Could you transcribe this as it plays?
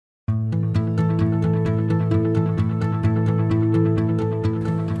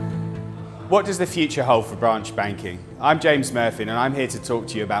What does the future hold for branch banking? I'm James Murphy and I'm here to talk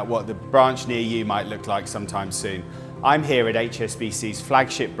to you about what the branch near you might look like sometime soon. I'm here at HSBC's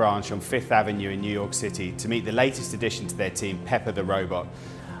flagship branch on 5th Avenue in New York City to meet the latest addition to their team, Pepper the robot.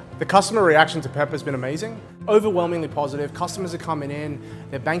 The customer reaction to Pepper has been amazing. Overwhelmingly positive. Customers are coming in,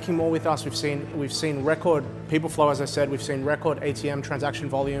 they're banking more with us. We've seen record people flow, as I said. We've seen record ATM transaction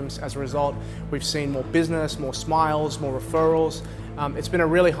volumes as a result. We've seen more business, more smiles, more referrals. It's been a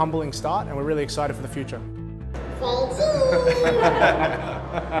really humbling start and we're really excited for the future.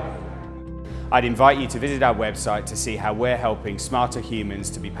 I'd invite you to visit our website to see how we're helping smarter humans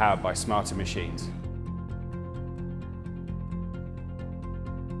to be powered by smarter machines.